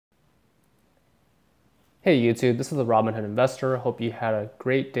Hey YouTube, this is the Robinhood Investor. Hope you had a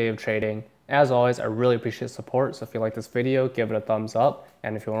great day of trading. As always, I really appreciate support, so if you like this video, give it a thumbs up.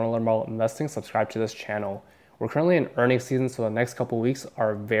 And if you want to learn more about investing, subscribe to this channel. We're currently in earnings season, so the next couple weeks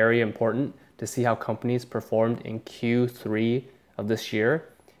are very important to see how companies performed in Q3 of this year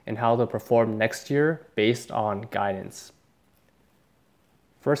and how they'll perform next year based on guidance.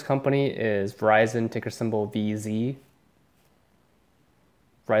 First company is Verizon, ticker symbol VZ.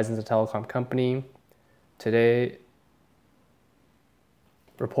 Verizon's a telecom company. Today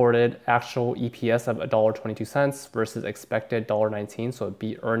reported actual EPS of $1.22 versus expected $1.19, so it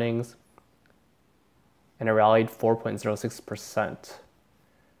beat earnings and it rallied 4.06%.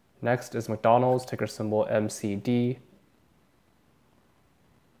 Next is McDonald's, ticker symbol MCD.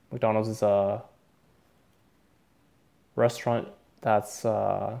 McDonald's is a restaurant that's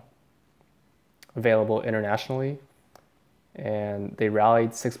available internationally, and they rallied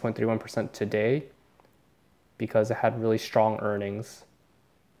 6.31% today because it had really strong earnings.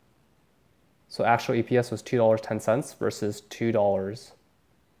 So actual EPS was $2.10 versus $2.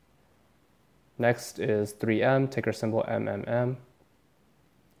 Next is 3M, ticker symbol MMM.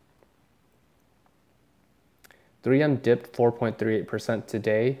 3M dipped 4.38%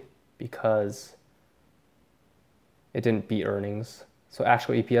 today because it didn't beat earnings. So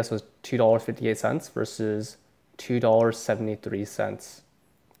actual EPS was $2.58 versus $2.73.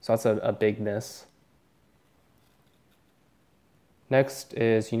 So that's a big miss. Next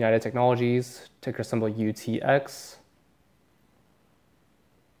is United Technologies, ticker symbol UTX.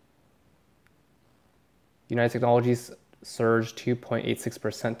 United Technologies surged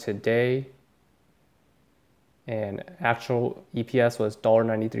 2.86% today, and actual EPS was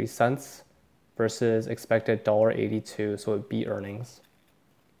 $1.93 versus expected $1.82, so it beat earnings.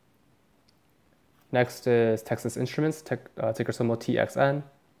 Next is Texas Instruments, ticker symbol TXN.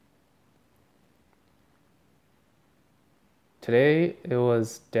 Today it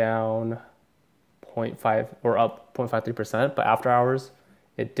was down 0.5 or up 0.53%, but after hours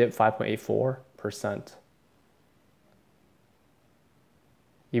it dipped 5.84%.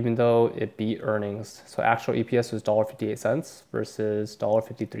 Even though it beat earnings. So actual EPS was $1.58 versus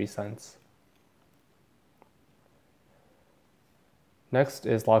 $1.53. Next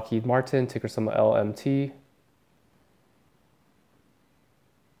is Lockheed Martin, ticker symbol LMT.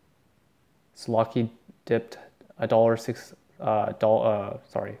 So Lockheed dipped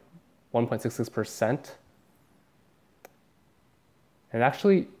 $1.66%. It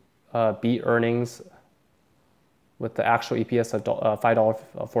actually beat earnings with the actual EPS of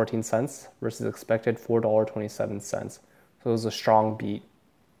 $5.14 versus expected $4.27. So it was a strong beat.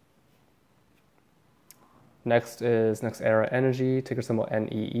 Next is NextEra Energy, ticker symbol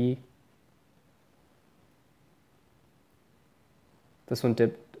NEE. This one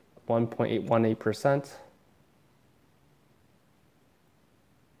dipped 1.818%.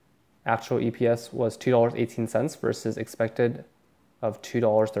 Actual EPS was $2.18 versus expected of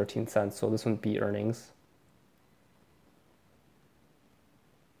 $2.13. So this one beat earnings.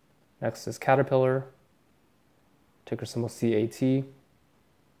 Next is Caterpillar, ticker symbol CAT.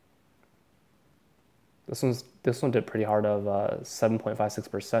 This one did pretty hard of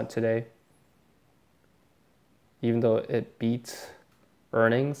 7.56% today, even though it beat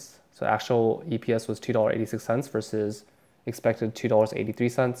earnings. So actual EPS was $2.86 versus expected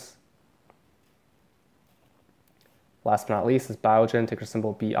 $2.83. Last but not least is Biogen, ticker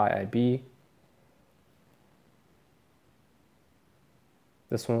symbol BIIB.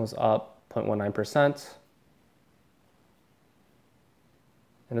 This one was up 0.19%.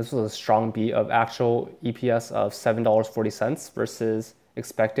 And this was a strong beat of actual EPS of $7.40 versus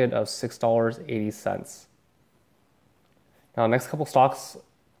expected of $6.80. Now, next couple stocks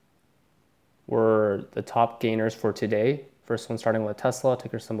were the top gainers for today. First one starting with Tesla,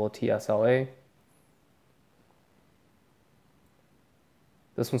 ticker symbol TSLA.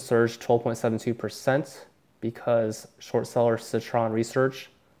 This one surged 12.72% because short seller Citron Research,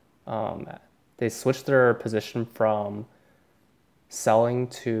 they switched their position from selling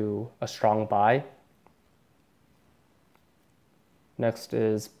to a strong buy. Next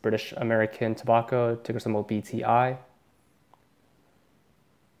is British American Tobacco, ticker symbol BTI.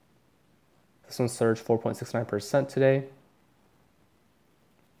 This one surged 4.69% today.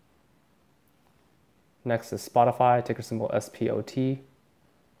 Next is Spotify, ticker symbol SPOT.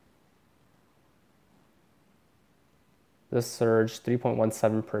 This surged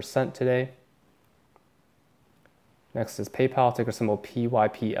 3.17% today. Next is PayPal, ticker symbol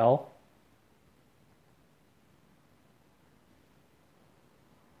PYPL.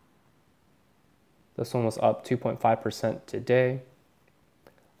 This one was up 2.5% today.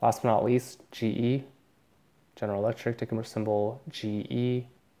 Last but not least, GE, General Electric, ticker symbol GE.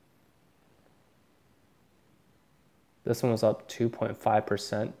 This one was up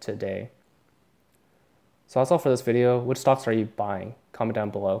 2.5% today. So that's all for this video. Which stocks are you buying? Comment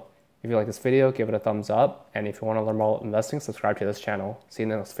down below. If you like this video, give it a thumbs up. And if you want to learn more about investing, subscribe to this channel. See you in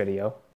the next video.